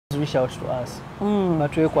reached out to us.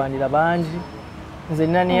 Batwekwanira bangi. Nze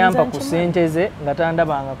nanyamba ku sente ze nga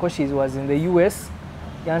tandabanga ko she was in the US.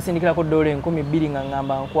 Yansindikirako $2,000 nga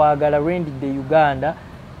ngamba nkwagala rendidde Uganda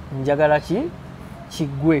njagala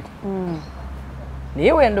kigwe.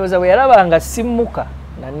 Naye wendoza we yalabanga simuka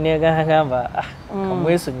na negamba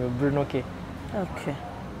kamwesonyo Bruno ke. Okay.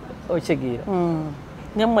 Ochegira.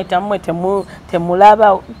 Nemwe tamwe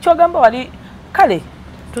temulaba kyogamba wali kale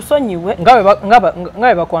tusonyiwe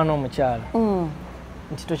ngabe bakwana omukyala.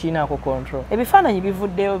 Nti tokinako control. Ebifaananyi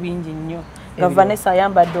bivuddeyo bingi nnyo. Vanessa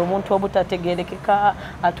ayambadde omuntu obutategerekeka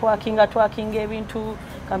atwakinga ebintu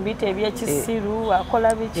kambite ebyekisiru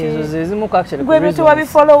akola biki. Ezo zezimu actually. Gwe ebintu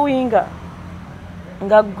wabifollowinga.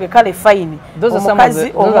 Nga gwe kale fine.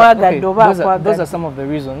 Omukazi omwagadde oba akwagadde. Those are some of the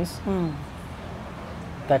reasons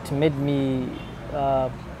that made me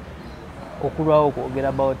okulwawo okwogera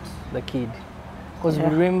about the kid. Because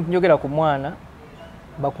buli njogera ku mwana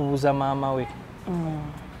bakubuza maama we.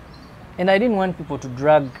 And I didn't want people to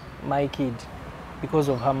drag my kid because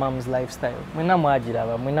of her mom's lifestyle. Mwena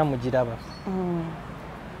mwagiraba, mwena mugiraba.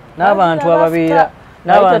 N'abantu ababeera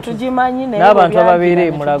n'abantu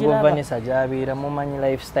ababeera mulago Vanessa gy'abeera mumanyi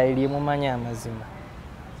lifestyle ye mumanyi amazima.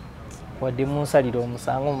 Wadde munsalira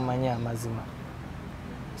omusango mumanyi amazima.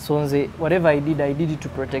 So nze whatever I did it to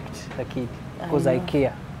protect the kid because I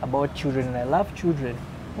care about children and I love children.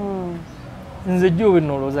 Nze jjo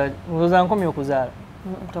noloza nkomye okuzaala.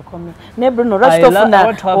 Ne Bruno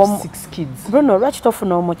lwaki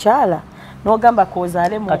tofuna omukyala n'ogamba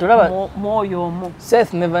kozaale mwoyo omu.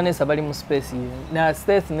 Seth ne Vanessa bali mu space ye. Na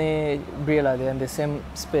Seth ne Briella they are in the same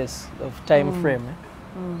space of time frame.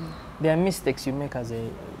 There are mistakes you make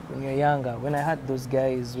when you're younger. When I had those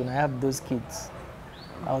guys, when I had those kids,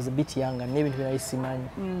 I was a bit younger. N'ebintu byayisimanyi.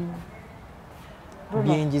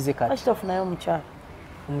 Byenjize kati. Lwaki tofunayo omukyala?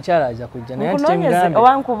 Omukyala ajja kujja naye temugambye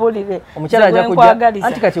owankubulire omukyala ajja kujja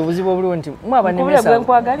anti kati obuzibu obulungi nti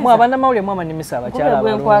mwabanamawulire mwabanemesa abakyala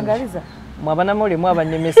abalungi mwabanamawulire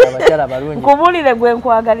mwabanemesa abakyala abalungi nkubulire gwe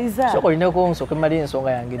nkwagaliza soko olineko nsooka mali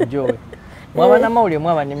ensonga yange jjowe mwabanamawulire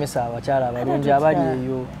mwabanemesa abakyala abalungi abali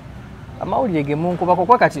eyo amawulire ge munkubako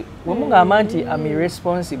kwa kati we mugamba nti I'm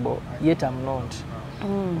irresponsible yet I'm not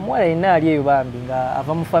omuwala yenna ali eyo bambi nga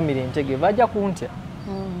ava mu family entege bajja kuntya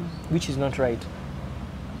which is not right.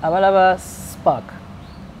 Abalaba spark.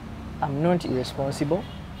 I'm not irresponsible.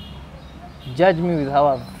 Judge me with how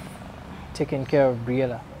I've taken care of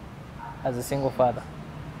Briella as a single father.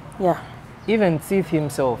 Yeah. Even Seth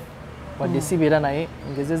himself, what the sibira naye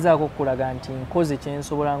ngezezaako okulaga nti nkoze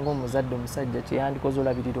kyensobola ng'omuzadde omusajja kyeyandikoze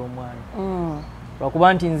olabirira omwana.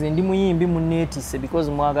 Lwakuba nti nze ndi muyimbi munneetisse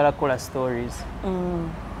because mwagala kukola stories.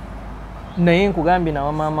 Naye nkugambye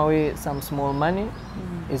nawa maama we some small money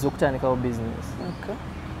ez'okutandikawo business. Okay.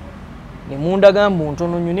 Nemunda gambu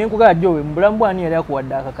ntono nnyo nenkugaa jjowe mubulamu bwani yali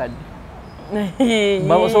akuwadde akakadde.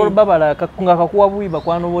 Basobola babala nga kakuwa buyi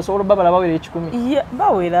bakwano bosobola babala bawera 10.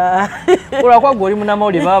 Bawera. Olwakwaga oli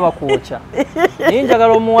munamawulire baba bakwokya. Naye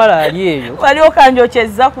njagala omuwala ali eyo. Wali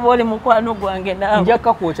okanjokyezza kuba oli mukwano gwange naawe. Nja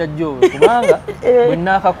kakwokya jjowe kubanga bwe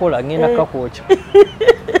nnaakakola ngenda kakwokya.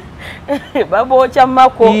 Babocha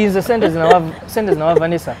mako. He's a sentence na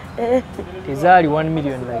Vanessa. Tizali 1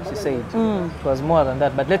 million like she said. It was more than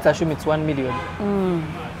that, but let's assume it's 1 million.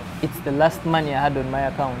 It's the last money I had on my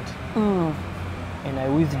account. And I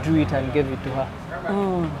withdrew it and gave it to her.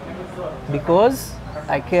 Because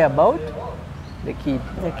I care about the kid.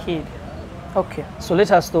 The kid. Okay. So let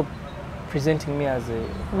her stop presenting me as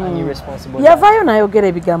an irresponsible. Yavayo nayogera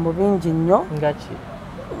ebigambo bingi nnyo. Ngachi.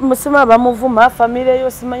 Musima bamuvuma family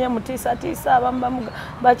yo simanya mutisa abamu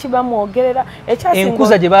bakibamwogerera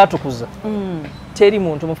enkuza gye batukuza teri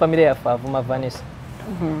muntu mu family ya avuma Vanessa.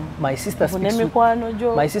 My sister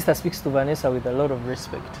speaks to Vanessa with a lot of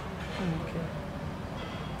respect.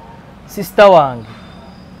 Sister wange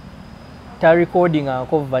ta recording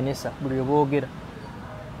ako Vanessa buli boogera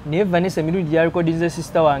ne Vanessa mirundi ya recording ze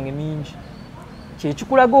sister wange mingi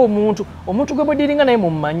kyekikulaga omuntu gwe bodiringa naye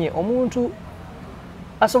mumanye omuntu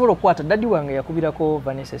asobola okukwata daddy wange yakubirako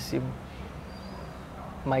Vanessa simu.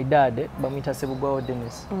 My dad bamwita Sebugwawo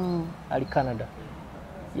Dennis ali Canada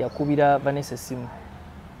yakubira Vanessa simu.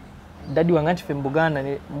 Daddy wange anti fe Buganda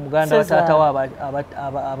ne Muganda wa taata wa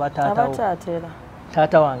abatatera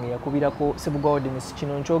taata wange yakubirako Sebugwawo Dennis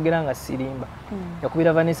kino nkyogera nga sirimba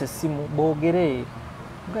yakubira Vanessa simu boogere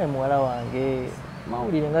ngaye muwala wange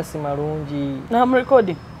mawulire nga si malungi na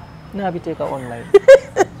recording n'abiteeka online.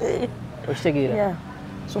 Okitegeera? Yeah.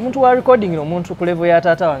 So omuntu wa recording omuntu ku level ya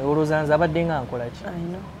taata wange olozanza abadde nga nkola ki? I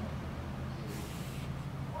know.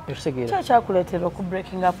 Okitegeera? Kyakuleetera oku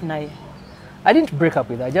breaking up naye. I didn't break up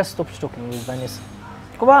with her. I just stopped talking with Vanessa.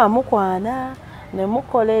 kuba mukwana ne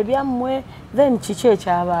mukola ebyammwe then kiki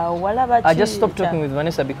ekyabaawo walaba I just stopped talking with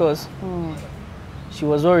Vanessa because she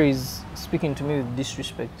was always speaking to me with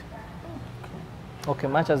disrespect. Okay,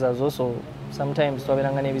 much as I was also sometimes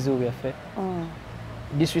twaberanga n'ebizibu byaffe.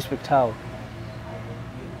 Disrespect how?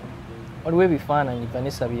 Waliwo ebifaananyi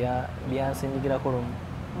Vanessa byansindigirako lumu.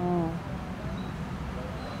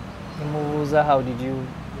 Nemubuuza how did you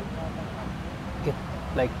get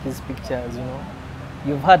like these pictures, you know?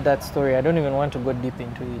 You've heard that story. I don't even want to go deep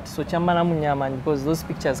into it. So kyamalamu nyamanyi because those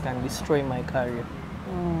pictures can destroy my career.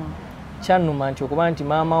 Kyannuma nti okuba nti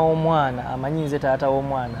maama w'omwana amanyi nze taata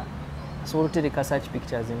w'omwana asobola otereka such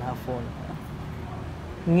pictures in her phone.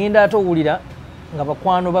 Ngenda ate owulira nga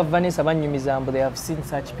bakwano ba Vanessa banyumiza mbu they have seen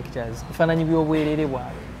such pictures. Bifaananyi by'obwerere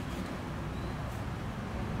bwabwe.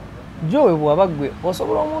 Jowe bw'aba ggwe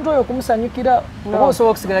osobola omuntu oyo okumusanyukira oba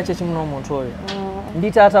osobola okusigala kyekimu n'omuntu oyo.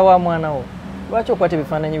 Ndi taata wa mwana wo. Lwaki okwata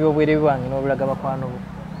ebifaananyi by'obwerere bwange n'obulaga bakwano bo?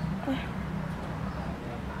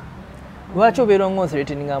 Lwaki obeera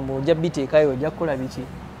ng'othreateninga mbu ojja biteekayo ojja kukola biki?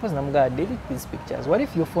 Because namugamba delete these pictures. What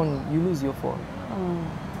if your phone, you lose your phone?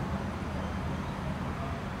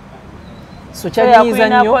 So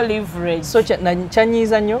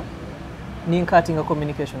kyanyiiza nnyo cutting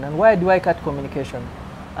communication. And why do I cut communication?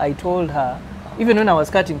 I told her, even when I was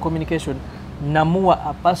cutting communication, namuwa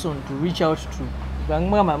a person to reach out to.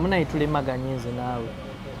 Bangamba munayitulemaganye nze naawe.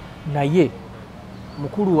 Naye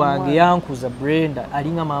mukulu wange yankuza Brenda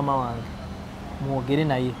alinga maama wange. Mwogere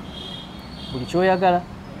naye. Buli kyoyagala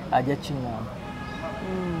ajja kingamba.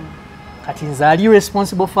 Kati nze ali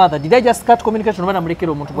responsible father. Did I just cut communication oba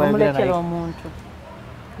namulekera omuntu bw'ayogera naye? Mulekera omuntu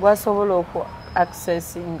gwasobola oku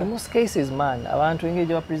accessing. In most cases man abantu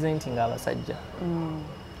engage presenting abasajja.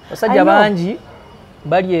 Basajja bangi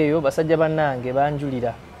bali eyo basajja bannange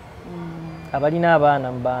banjulira. Abalina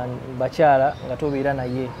abaana bakyala nga tobeera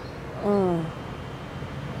naye.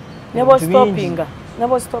 Nebo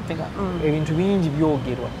stopping. Ebintu bingi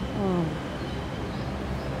byogerwa.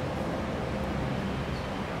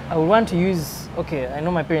 I would want to use, okay, I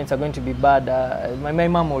know my parents are going to be bad. My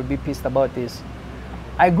mom will be pissed about this.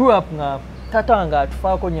 I grew up nga tata wange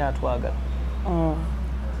atufaako nnyo atwagala.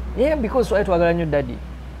 Yeah, because twagala nnyo daddy.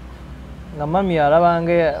 Nga mami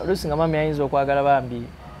alabanga oluusi nga mami ayinza okwagala bambi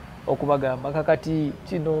okubagamba kakati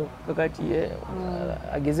kino kakati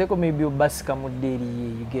agezeeko maybe obasika mu ddeeri ye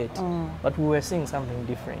you get. But we were seeing something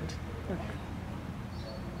different.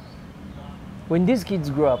 When these kids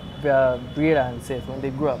grow up, Briella and Seth, when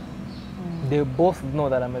they grow up, they both know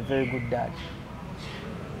that I'm a very good dad.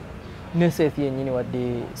 Ne Seth yennyini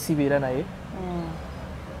wadde sibeera naye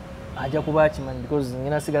ajja kuba akimanyi because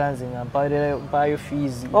ngina sigala nze nga mpaayo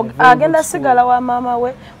fees. Agenda sigala wa maama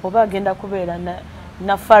we oba agenda kubeera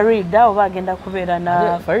na Farida oba agenda kubeera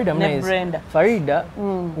na Brenda. Farida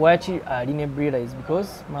waki ali ne Briella is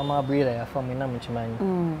because mama wa Briella yafa mwena mukimanyi.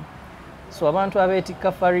 So abantu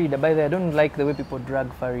abeetikka Farida, by the way, I don't like the way people drag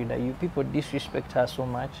Farida. You people disrespect her so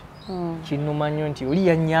much. Kinnuma nnyo nti oli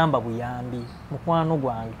yannyamba buyambi mukwano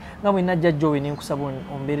gwange nga bwe najja jjowe ne nkusaba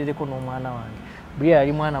ombeerereko n'omwana wange. Briella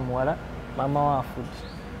yali mwana muwala, mama wa afudde.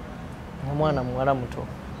 Omwana muwala muto.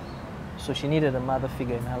 So she needed a mother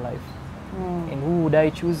figure in her life. And who would I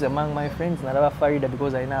choose among my friends? Nalaba Farida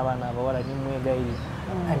because I know abaana abawala nimwegayirira.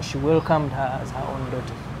 And she welcomed her as her own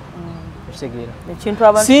daughter.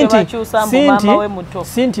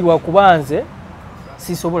 Sinti wakubanze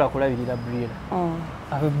sisobola kulabirira Briella.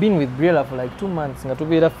 I've been with Briella for like 2 months nga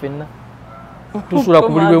tubeera ffenna. Tusula ku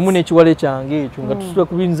buli bwemu n'ekiwale kyange ekyo nga tusula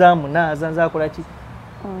ku binzaamu naaza akola ki?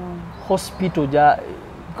 Hospital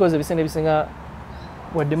because ebiseera ebisinga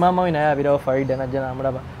wadde maama we naye abeerawo Farida najja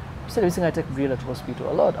n'amulaba. Ebiseera ebisinga I take Briella to hospital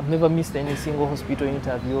a lot. I've never missed any single hospital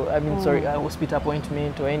interview. I mean, hospital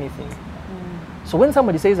appointment or anything. So when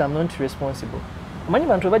somebody says I'm not responsible, many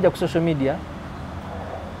bantu bajja ku social media,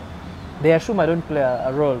 they assume I don't play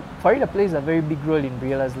a role. Farida plays a very big role in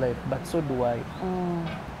Briella's life, but so do I.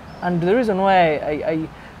 And the reason why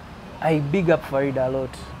I big up Farida a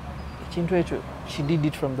lot, she did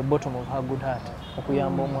it from the bottom of her good heart.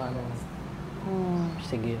 Okuyamba omwana.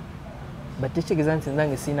 But tegeeza nti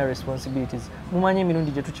nzange sina responsibilities. Mumanyi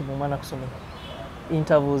emirundi gye tukimumana kusoma.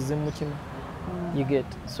 Intervals zemukima. You get.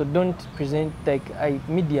 So don't present like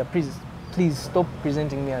media, please stop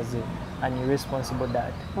presenting me as an irresponsible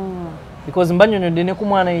dad. Because mbanyonyodde ne ku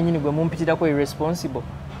mwana yennyini gwe mumpitirako irresponsible.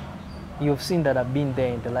 You've seen that I've been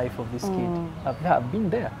there in the life of this kid. I've been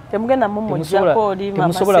there. Temugenda mumujjako oli mama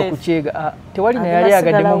temusobola kukyega. Tewali na yali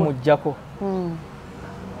agaddemu mujjako.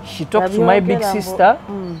 She talked to my big sister.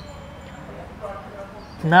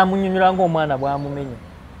 N'amunnyonnyola ng'omwana bw'amumenya.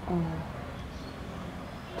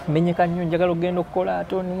 menyeka nnyo njagala okugenda okukola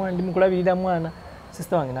ate ndi mukulabirira mwana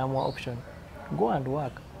sister wange n'amuwa option go and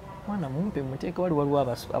work mwana mumpe muteeke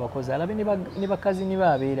waliwo abakozi alabe ne bakazini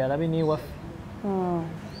baabeera alabe n'ewaffe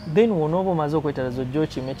then wonooba omaze okwetalaza ojja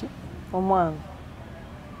okimeki omwana.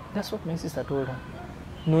 That's what my sister told her.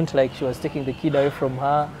 Not like she was taking the kid away from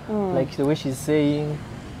her, like the way she's saying.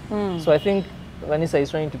 So I think Vanessa is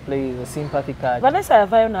trying to play the sympathy card. Vanessa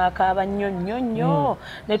yavayo n'akaaba nnyo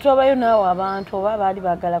ne twabayo naawe abantu oba baali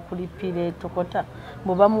baagala kulipira tokota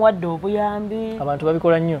bwe bamuwadde obuyambi. Abantu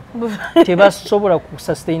babikola nnyo. Tebasobola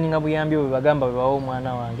kusustaininga buyambi bwe bagamba bwe bawa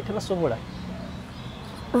omwana wange. Tebasobola.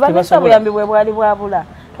 Vanessa buyambi bwe bwali bwabula.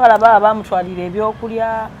 Twalaba abamutwalira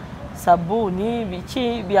ebyokulya, sabbuuni,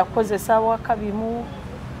 biki byakozesa waka bimu.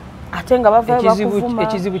 Ate nga bavayo bakuvuma.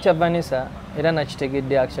 Ekizibu kya Vanessa era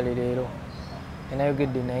nakitegedde actually leero.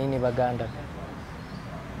 Enayogedde naye ne baganda.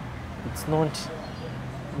 It's not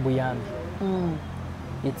buyambi.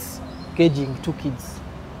 It's caging two kids.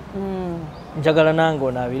 Njagala nange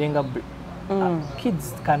onaabirenga.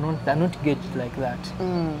 Kids cannot get like that.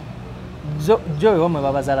 Joy wamwe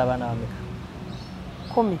babazaala abaana bameka?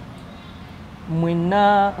 10.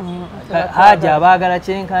 Mwenna haja abaagala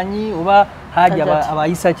kyenkanyi oba haja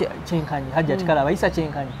abayisa kyenkanyi haja tikala abayisa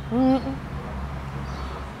kyenkanyi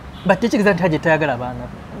batekiza nti haja tayagala abaana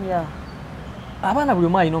abaana buli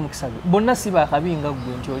omu alina omukisa gwe bonna si bakabi nga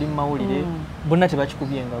ggwe nti oli mumawulire bonna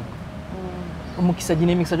tebakikubye nga ggwe omukisa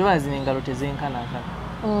gino emikisa gyoba zina engalo tezenkanankana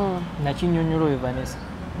nakinnyonnyola oyo Vanessa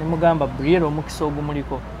ne mugamba Briera omukisa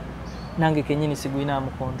ogumuliko nange kennyini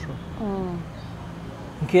siguyinaamu control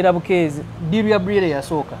nkeera bukeezi diiru ya Briera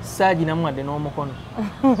yasooka saaginamuwadde n'omukono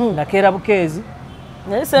nakeera bukeezi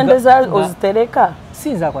naye sente ozitereka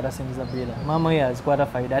sinza akwata sente za Briera maama we azikwata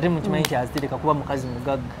faida ate mukimanyi nti azitereka kuba mukazi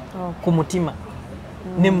mugagga ku mutima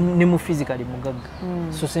ne mu physically mugagga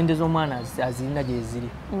so sente z'omwana azirina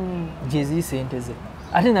gyeziri sente ze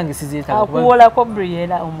ate nange sizeetaaga akuwolako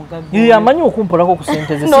Briera omugagga ye amanyi okumpolako ku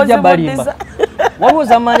sente ze sijja balimba waliwo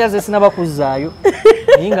zamanja ze sinaba kuzzaayo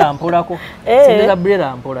naye nga mpolako sente za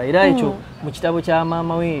Briera mpola era ekyo mu kitabo kya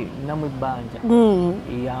maama we namu ebbanja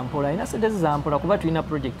yampola alina sente ze zampola kuba tulina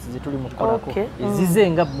projects ze tuli mu kukolako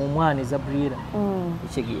ezize nga mu mwana eza Briera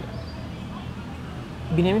ekyegeera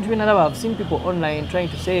bino ebintu bye nalaba I've seen people online trying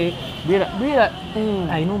to say Briera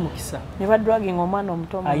alina omukisa ne badragging omwana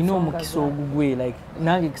omuto alina omukisa ogugwe like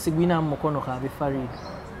nange kisigwina mu mukono kaabe Farid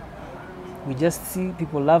we just see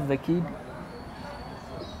people love the kid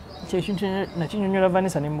ekintu nakinyonnyola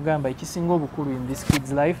Vanessa ne mugamba ekisinga obukulu in this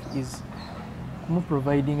kid's life is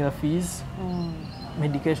providing the fees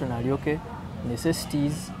medication Ayokya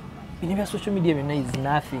necessities bino bya social media byonna is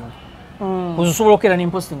nothing osobola okera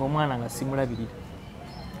n'imposting omwana nga simulabirira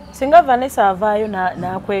singa Vanessa avaayo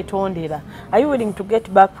n'akwetondera are you willing to get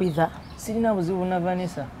back with her? Sirina buzibu na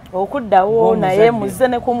Vanessa okuddawo naye muzze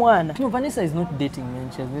ne ku mwana. No, Vanessa is not dating me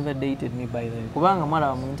and she has never dated me by the way. Kubanga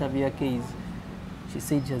mwala mu interview ya case she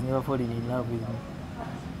said she has never fallen in love with me.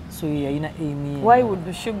 So yaina Amy. Why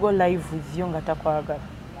would she go live with you nga takwagala?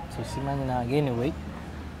 So simanyi na anyway.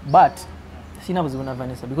 But sina buzibu na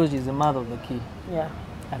Vanessa because she's the mother of the kid. Yeah.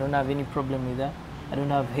 I don't have any problem with her. I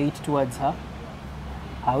don't have hate towards her.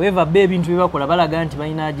 However, baby into bakola balaga nti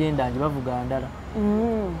balina agenda nje bavuga ndala.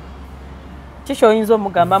 Kisho oyinza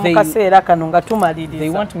omugamba mu kaseera kano nga tumaliriza. They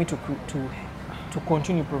want me to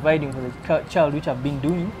continue providing for the child which I've been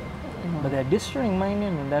doing, but they're destroying my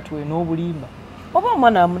name in that way. No bulimba. Oba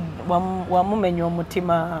mwana wamumenya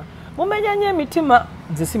omutima. Mumenya nnyo emitima.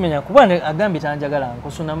 Nze simenya kuba agambye tanjagala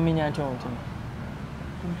nkoso namumenya ntyo omutima.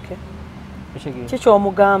 Okay. Kisho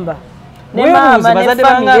omugamba. Ne mama ne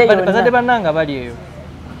family bazadde bannanga bali eyo.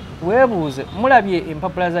 Webuuze mulabye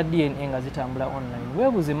empapula za DNA nga zitambula online.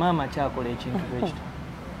 Webuuze maama kyakola ekintu ekyo.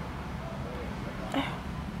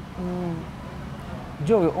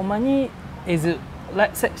 Joe, omanyi is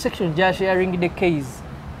like section just sharing the case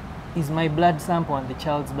is my blood sample and the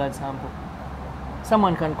child's blood sample.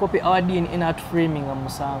 Someone can copy our DNA at framing a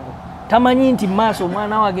musango. Tamanyi nti maaso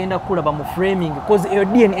omwana we agenda kula ba mu framing because your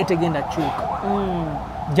DNA tegenda chuka.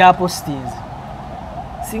 Japo stins.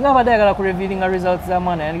 Singa badayagala ku revealing results za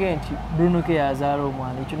mwana yange nti Bruno ke yazaala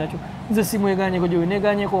omwana ekyo nakyo nze simweganye ko gyo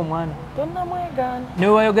neganye ko omwana tonna mweganye ne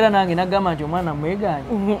wayogera nange nagamba nti omwana mweganye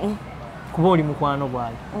kuba oli mukwano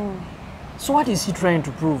gwange. So what is he trying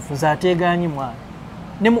to prove? Nze ateganye mwana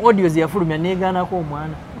ne mu audios yafulumya negana ko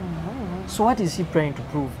omwana. So what is he trying to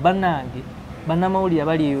prove? Banange banamawulire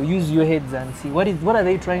abali eyo use your heads and see what are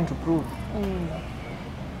they trying to prove?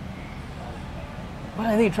 What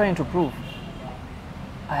are they trying to prove?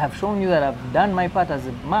 I have shown you that I've done my part as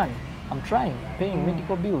a man. I'm trying, paying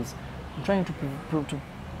medical bills. I'm trying to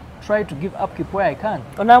try to give upkeep where I can.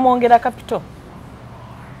 Onamwongera capital.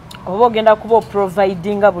 Oba ogenda kuba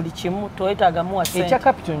providinga buli kimu toyetaaga muwa sente. Ekya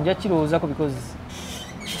capital nja kirowoozako because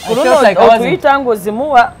I felt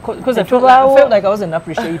like I wasn't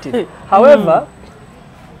appreciated. However,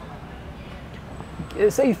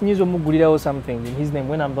 say if Nizo Mugurira or something in his name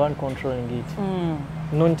when I'm the one controlling it,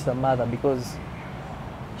 known to the mother because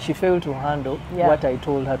she failed to handle what I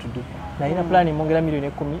told her to do. Na ina plan imongera milioni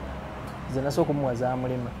 10 zinaso kumuwa za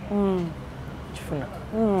mulema. Chifuna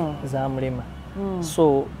za mulema.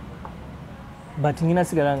 So but ngina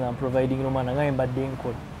sigala nga providing no mana nga embadde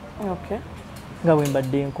nkola. Okay. Nga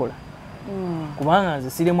wembadde nkola. Kubanga nze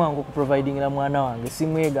sire mwangu ku providing la mwana wange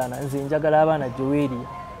simwegana nze njagala abaana Joeli.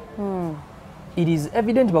 It is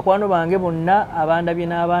evident bakwano bange bonna abandabye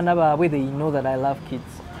n'abaana baabwe they know that I love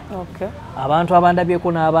kids. Okay. Abantu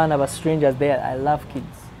abandabyeko n'abaana ba strangers there I love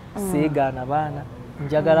kids. Seegana abaana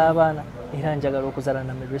njagala abaana era njagala okuzala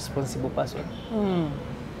na responsible person.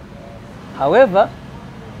 However,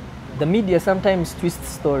 the media sometimes twist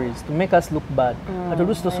stories to make us look bad.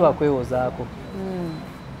 Atolusi tosobola kwewozaako.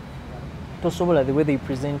 Tosobola the way they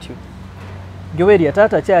present you. Joeli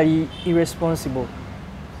taata kyali irresponsible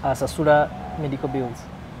asasula medical bills.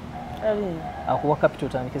 Akuwa capital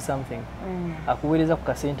tandike something. Akuweereza ku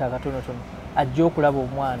kasente akatonotono. Ajja okulaba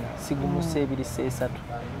omwana sigumuse 2-3.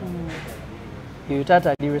 Yoyo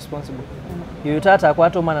taata ali responsible. Yoyo taata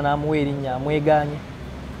akwata omwana n'amuwa erinnya amweganye.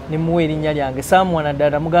 Ne muwa erinnya lyange saamwana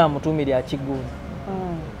ddala mugamba mutuumire akiggumu.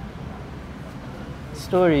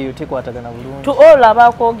 Story yotekwatagana bulungi. To all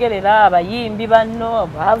abakwogerera abayimbi banno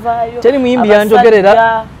abavaayo. Teri muyimbi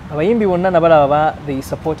yanjogerera. Abayimbi bonna nabalaba they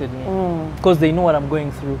supported me because they know what I'm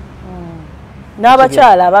going through.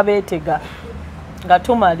 N'abakyala ababeetega nga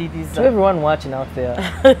tumaliriza. To everyone watching out there.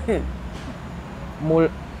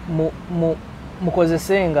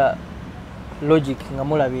 Mukozesenga logic nga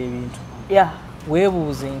mulaba ebintu. Yeah.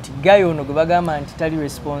 Weebuuze nti gayo ono gwe bagamba nti tali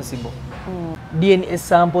responsible. DNA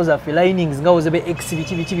samples of linings nga ozebe X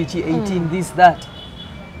bichi 18 this that.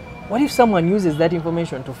 What if someone uses that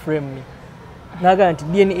information to frame me? Naga nti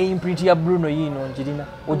DNA imprint ya Bruno yino njirina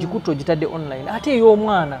ogikuto ogitadde online ate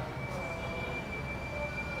y'omwana.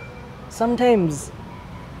 Sometimes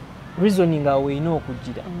reasoning awe ino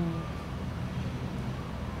okujira.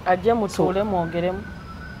 Ajja mutuule mwongeremu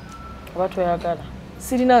watu yagala.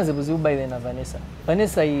 Sirinaze buzibu by then Vanessa.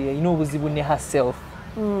 Vanessa ina obuzibu ne herself.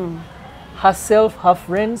 Herself, her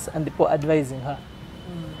friends, and the people advising her.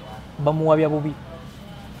 Bamuwabya bubi.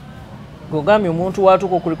 Gogami omuntu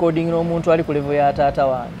watuko ku recording n'omuntu ali ku level ya taata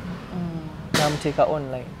wange. Namuteeka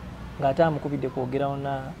online. Ng'ate amukubidde kwogera on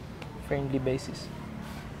a friendly basis.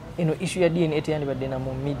 Issue ya DNA teyandibadde na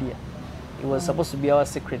mu media. It was supposed to be our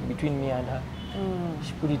secret between me and her.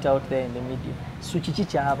 She put it out there in the media. So kiki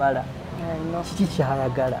kyabala? Kiki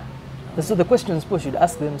kyayagala? So the questions people should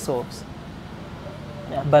ask themselves.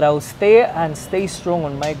 Yeah. But I'll stay strong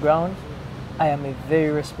on my ground. I am a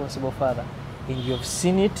very responsible father. And you've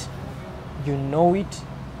seen it, you know it,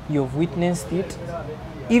 you've witnessed it.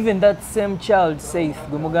 Even that same child says,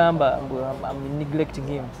 I'm neglecting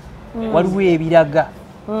him. What we biraga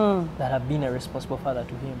that I've been a responsible father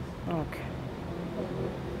to him. Okay.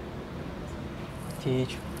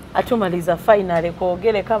 Atumaliza finally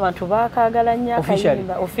kwogereka abantu baakagala nnyo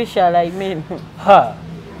akayimba official I mean.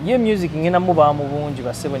 Ye music ngena muba mu bungi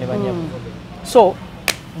basebo ne banyabo. So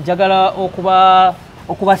njagala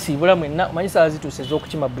okubasiibula mwenna manyisa azituse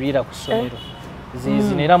z'okukima brira ku ssomero.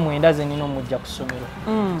 Zinera mwenda zenino mujja ku ssomero.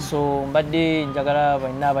 So mbadde njagala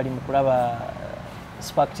banyina abali mu kulaba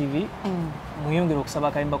Spark TV. Muyongera okusaba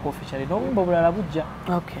akayimba ko official n'obuyimba bulala bujja.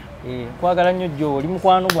 Okay. Nkwagala nnyo jjo oli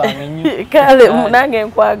mukwano gwange nnyo. Kale nange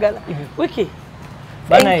nkwagala. Wiki.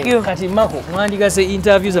 Thank you. Kati mako mwandigase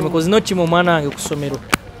interviews because no kimo mwana wange ku ssomero.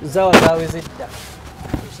 Zawa zawezedda.